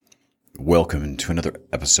Welcome to another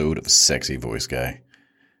episode of Sexy Voice Guy.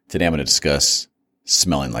 Today I'm going to discuss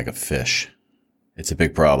smelling like a fish. It's a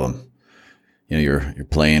big problem. You're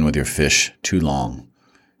playing with your fish too long.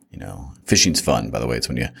 Fishing's fun, by the way. It's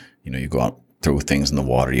when you go out, throw things in the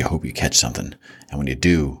water, you hope you catch something. And when you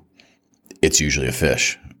do, it's usually a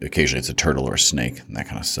fish. Occasionally it's a turtle or a snake, and that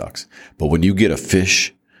kind of sucks. But when you get a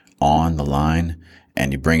fish on the line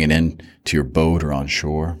and you bring it in to your boat or on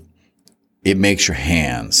shore, it makes your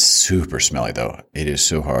hands super smelly, though. It is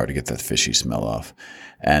so hard to get that fishy smell off.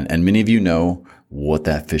 And many of you know what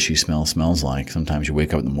that fishy smell smells like. Sometimes you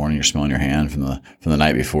wake up in the morning, you're smelling your hand from the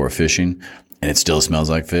night before fishing, and it still smells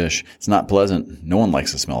like fish. It's not pleasant. No one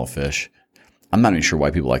likes the smell of fish. I'm not even sure why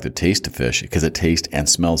people like the taste of fish, because it tastes and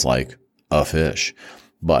smells like a fish.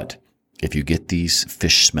 But if you get these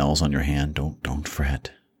fish smells on your hand, don't fret.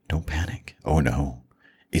 Don't panic. Oh no,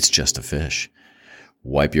 it's just a fish.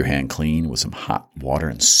 Wipe your hand clean with some hot water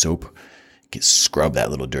and soap. Scrub that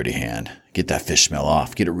little dirty hand. Get that fish smell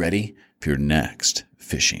off. Get it ready for your next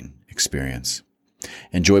fishing experience.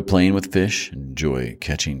 Enjoy playing with fish. Enjoy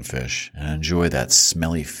catching fish. And enjoy that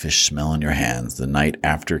smelly fish smell in your hands the night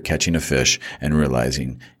after catching a fish and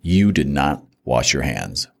realizing you did not wash your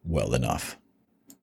hands well enough.